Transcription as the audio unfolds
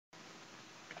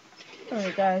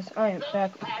Alright guys, I am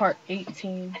back with part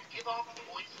 18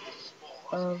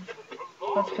 of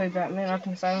Let's Play Batman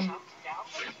Arkham Asylum.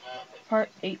 Part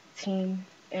 18,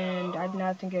 and I did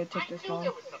not think it would take this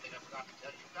long.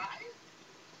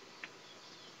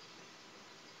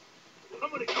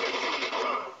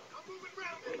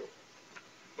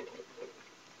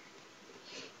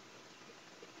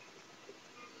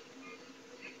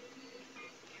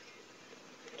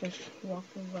 Just walk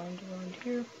around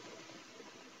here.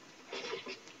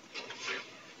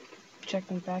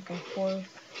 Checking back and forth.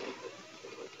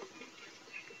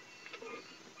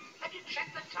 I did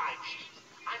check the timesheet.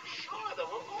 I'm sure there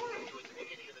were more of you at the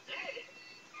beginning of the day.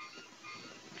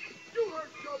 You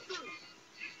heard something.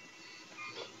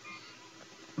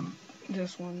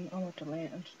 This one, I'm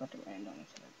just about to land on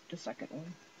the second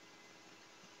one.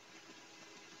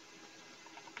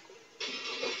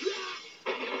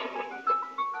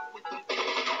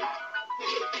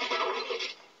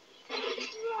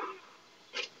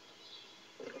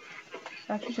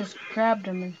 I actually just grabbed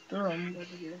him and threw him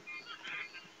over here.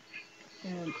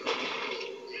 And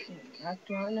knocked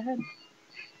him out in the head.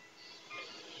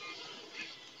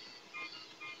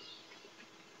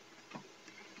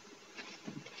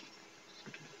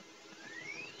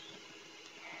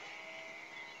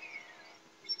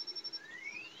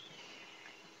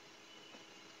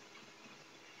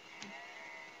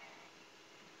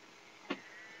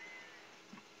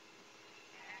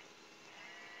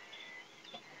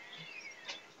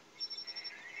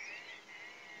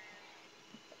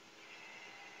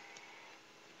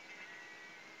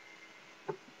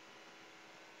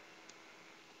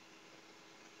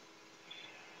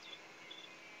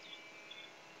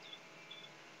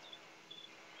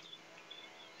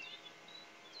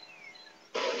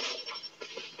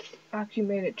 I actually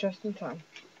made it just in time.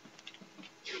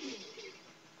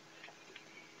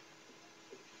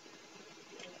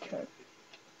 Okay.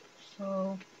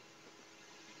 So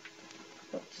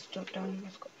let's jump down and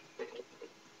let's go.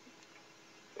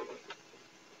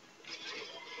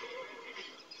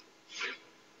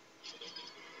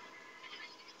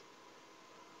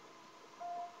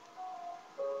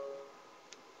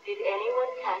 Did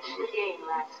anyone catch the game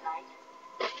last night?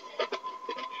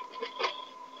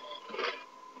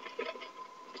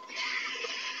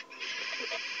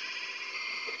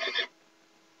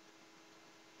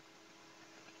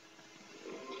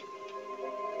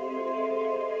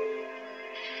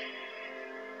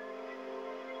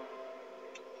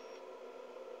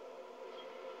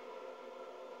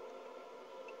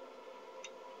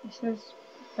 It says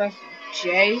press J.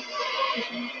 Don't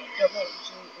know what J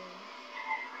is.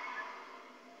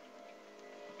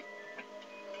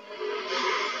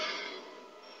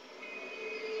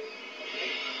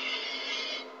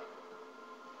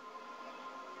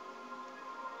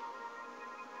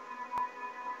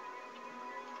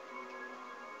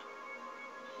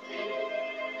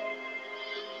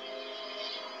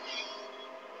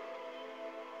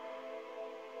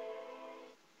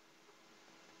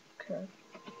 Okay.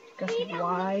 Guess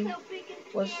Y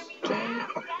was J.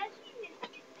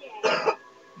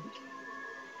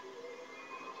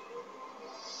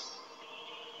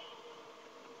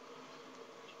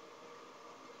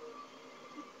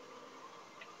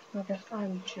 I guess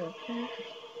I'm joking.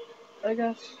 I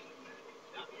guess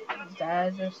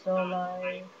dads are still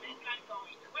alive.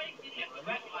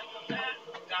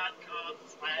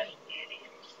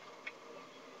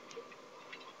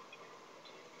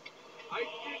 I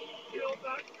didn't kill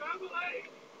that family.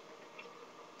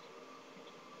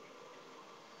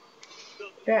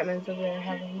 Batman's over there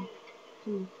having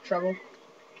some trouble.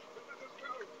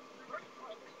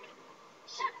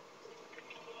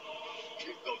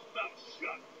 Keep those mouths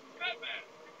shut. Batman!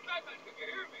 Batman, can you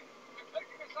hear me? They're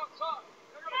taking us outside.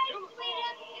 They're gonna kill us all.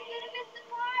 You're gonna miss the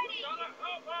party! You gotta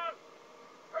help us!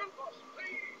 Help us,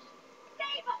 please!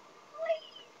 Save us,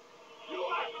 please! You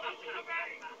have to listen to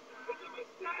me! It's a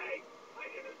mistake! I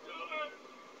didn't do it!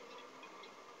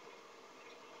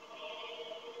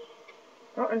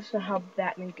 I don't understand how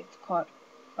Batman gets caught,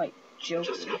 like,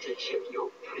 joking. Just have to check your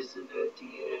prisoner,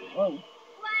 dear. Whoa.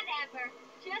 Whatever.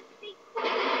 Just be quick.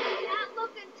 He's not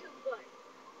looking too good.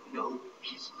 No,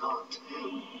 he's not.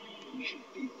 We should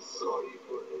feel sorry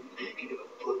for him. He never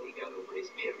fully got over his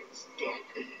parents'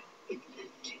 death. It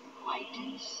left him quite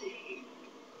insane.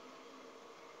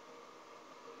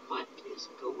 What is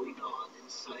going on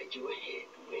inside your head,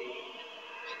 Wayne?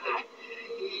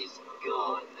 He's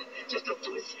gone. Just a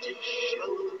twisted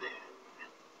shell of a man.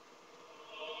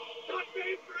 Let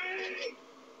me free!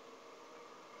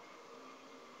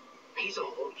 He's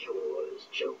all yours,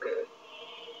 Joker.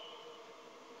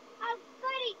 Oh,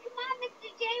 goody. Come on, Mr.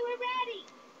 J. We're ready.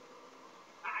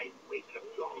 I wake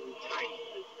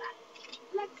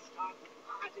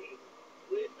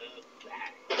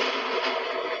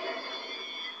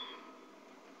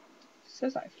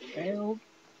says I failed.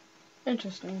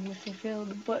 Interesting, mission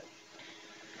failed, but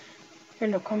I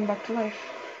ended up coming back to life.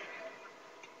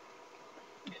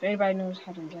 If anybody knows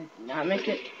how to like not make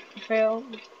it fail,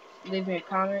 leave me a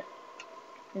comment.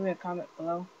 Leave me a comment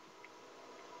below.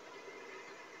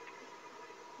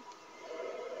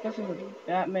 This is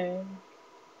Batman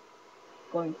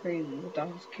going crazy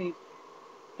without his cape.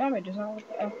 Batman does not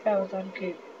look bad without a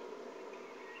cape.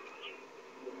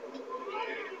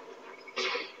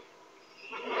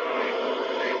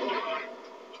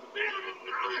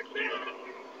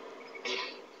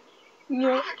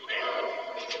 Yeah.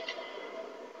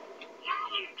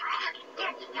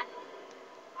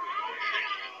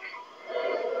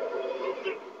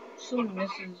 So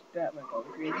this is Batman going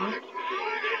crazy.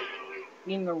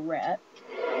 Being a rat.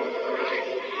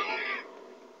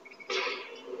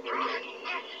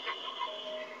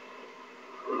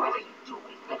 What are you doing,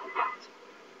 little rat?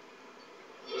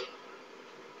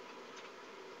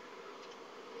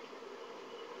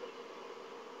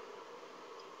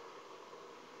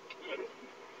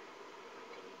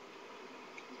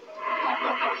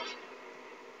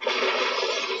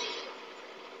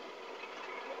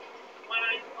 When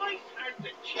I first heard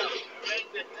the Joker ready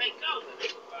to take over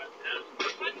this farmhouse,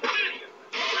 like many of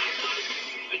us, I thought it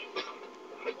was fake.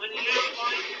 When he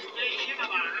outlined his vision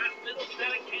of a hospital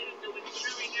dedicated to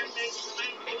ensuring inmates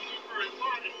remain healthy for as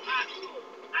long as possible,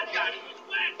 I thought he was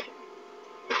wacky.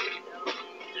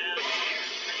 Down,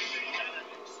 got a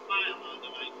big smile onto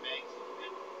my face.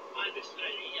 I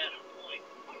decided he had a point.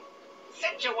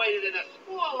 Situated in a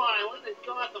small island in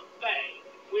Gotham Bay,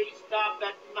 we stopped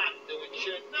at nothing to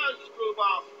ensure no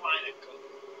screwball flying a coop.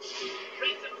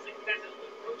 Recent successes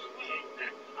with Bruce Wayne,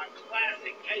 a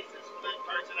classic case of split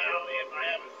personality if I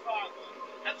ever saw one,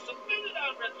 have cemented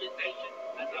our reputation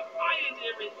as a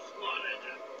pioneer in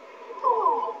slaughter.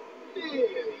 Oh, there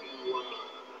you are.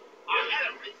 Our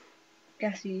enemies,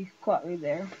 Guess he caught me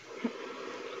there.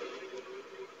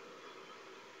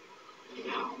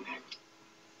 Now, Matt.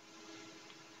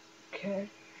 Okay.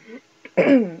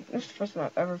 This is the first time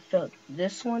I've ever felt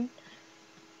this one.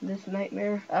 This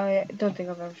nightmare. I don't think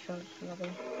I've ever felt another.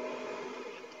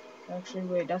 Actually,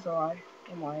 wait, that's a lie.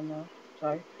 I'm lying now.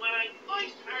 Sorry. when I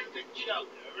first heard the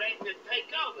Joker ready to take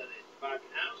over this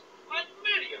farmhouse, like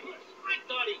many of us, I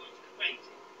thought he was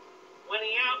crazy. When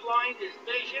he outlined his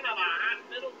vision of a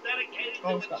hospital dedicated to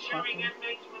Almost got ensuring caught.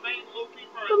 inmates remain healthy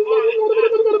for as long as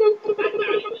possible, I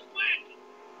thought he was wacky.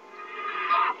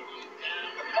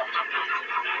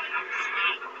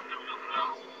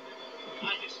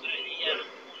 I decided he had a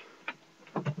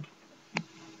point.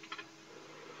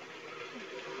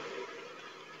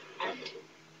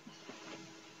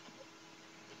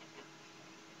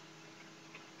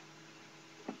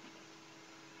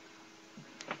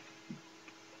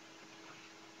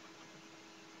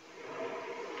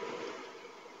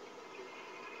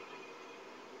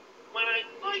 When I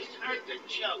first heard the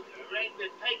Joker ready to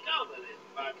take over this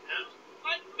farmhouse,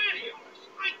 like many of us,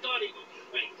 I thought he was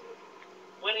crazy.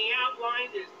 When he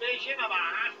outlined his vision of a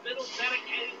hospital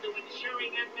dedicated to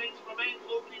ensuring inmates remain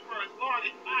healthy for as long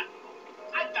as possible,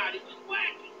 I thought he was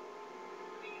wacky.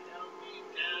 He held me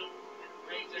down and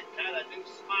raised a kind of new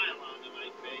smile onto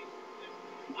my face.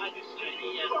 I decided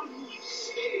he had a point.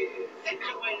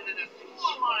 Situated in a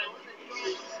small island in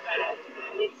Gotham Bay,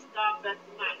 we stopped at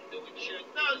nothing to ensure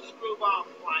no screwball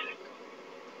flying a coop.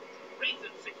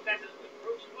 Recent successes with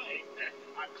Bruce Wayne,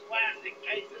 a classic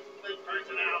case of split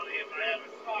personality if I ever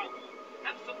saw one,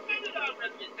 have cemented our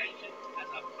reputation as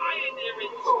a pioneer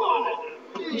in slaughter.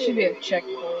 There should be a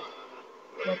checkpoint,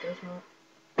 but there's not.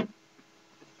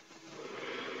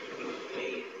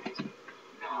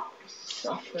 Now,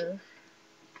 Suffer.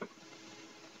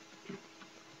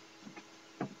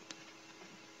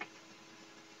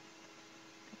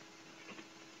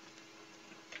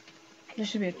 There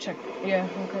should be a check. Yeah,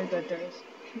 okay, good, there is.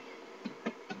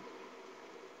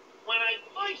 When I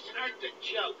first heard the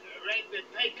Joker ready to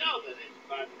take over this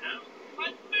farmhouse,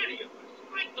 like many of us,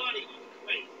 I thought he was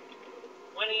crazy.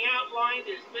 When he outlined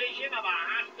his vision of a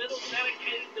hospital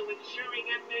dedicated to ensuring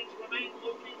inmates remain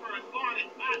healthy for as long as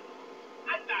possible,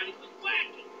 I thought he was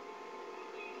wacky.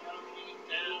 He held me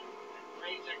down and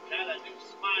raised a kind of new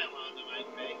smile onto my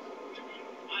face.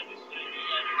 I decided he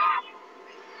had a point.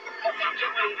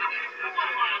 Situated in a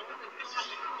small island in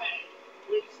Gotham Bay,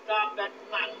 we stopped at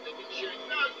nothing to ensure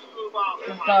no screwball I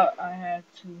flying. thought I had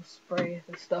to spray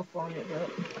the stuff on it,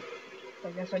 but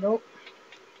I guess I don't.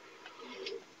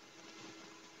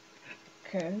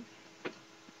 Okay.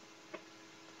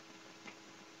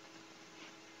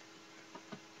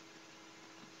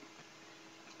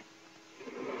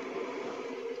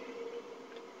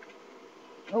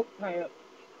 Oh, not yet.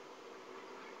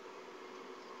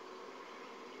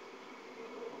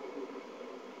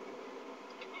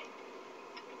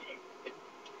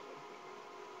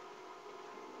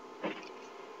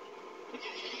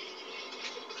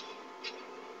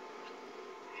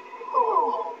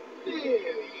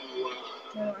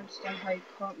 height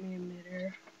caught me in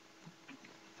midair.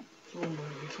 Oh my,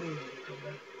 it's me. Come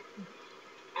back.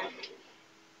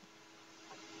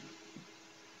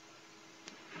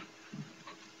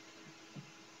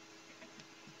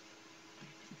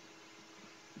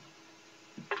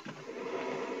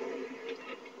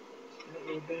 That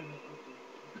little bit of it,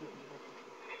 okay.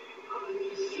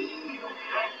 I couldn't get up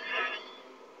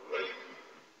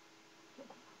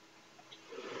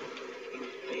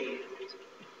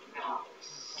Now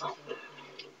suffer.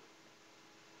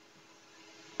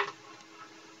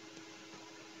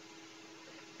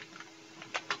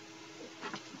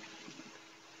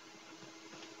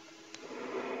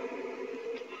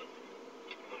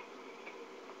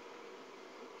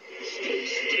 Stay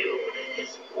still.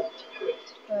 This won't hurt.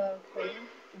 Okay,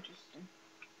 interesting.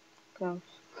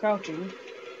 Crouching.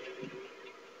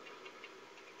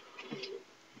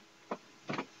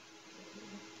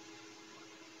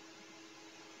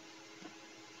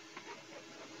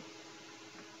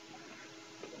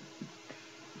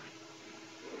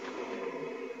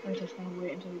 I'm just gonna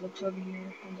wait until he looks over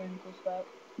here and then goes back.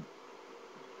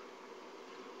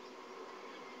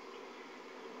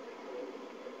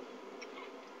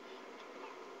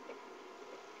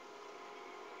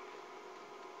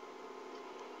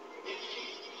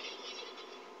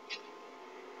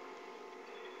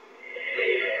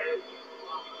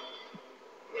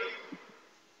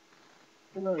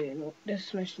 Really,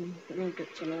 this mission really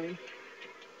gets annoying.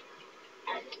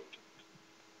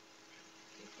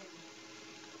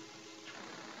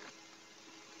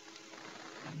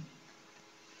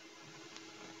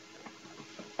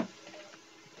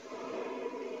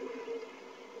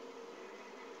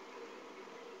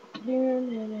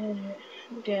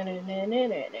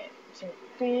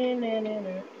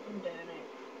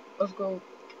 Let's go.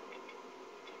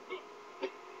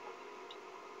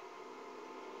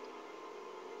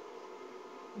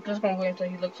 I'm just gonna wait until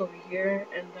he looks over here,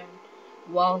 and then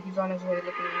while he's on his way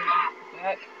looking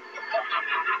back.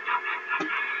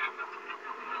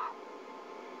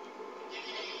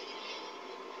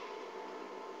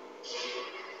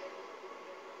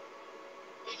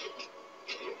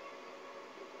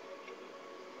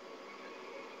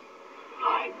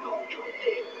 I know you're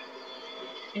there.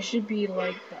 It should be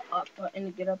like the up button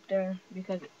to get up there,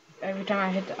 because every time I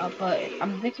hit the up button,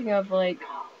 I'm thinking of like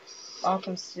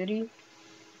Arkham City.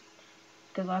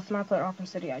 Because last time I played Arkham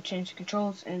City, I changed the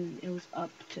controls and it was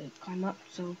up to climb up.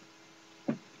 So,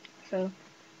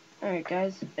 alright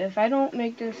guys, if I don't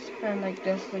make this and like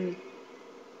this, then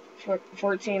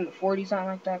 14 to 40 something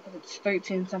like that, because it's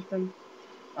 13 something.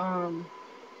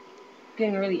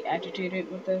 Getting really agitated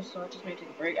with this, so I just may take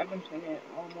a break. I've been playing it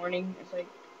all morning. It's like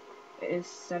it is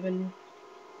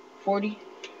 7:40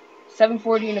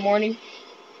 in the morning,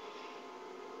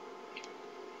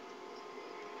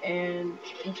 and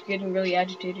it's getting really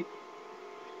agitated.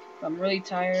 I'm really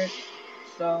tired,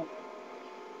 so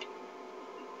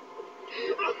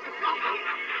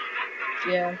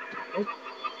yeah,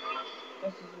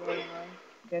 this is really annoying.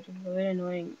 Getting really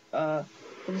annoying. 'Cause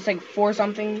it's like 4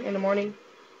 something in the morning,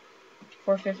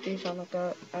 4:50 something like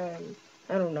that.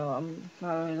 I don't know. I'm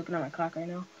not really looking at my clock right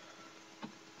now.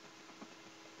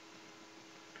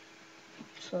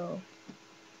 So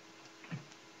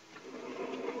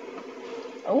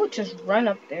I would just run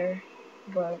up there,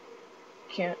 but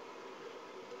can't.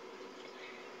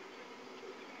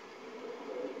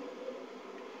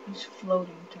 He's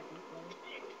floating technically.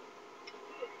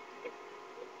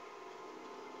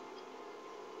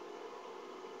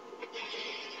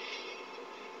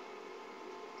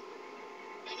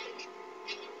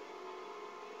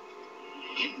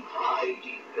 Keep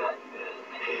hiding, Batman.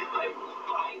 I will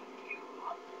find you.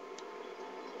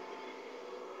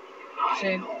 I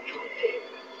See, know you're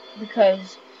there.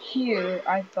 because here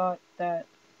I thought that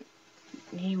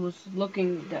he was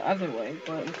looking the other way,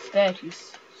 but instead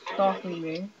he's stalking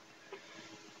me.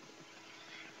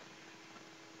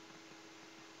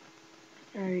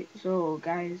 Alright, so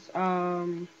guys,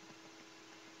 comment,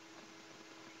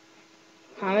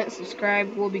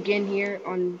 subscribe. We'll begin here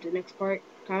on the next part.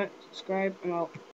 Comment, subscribe, and I'll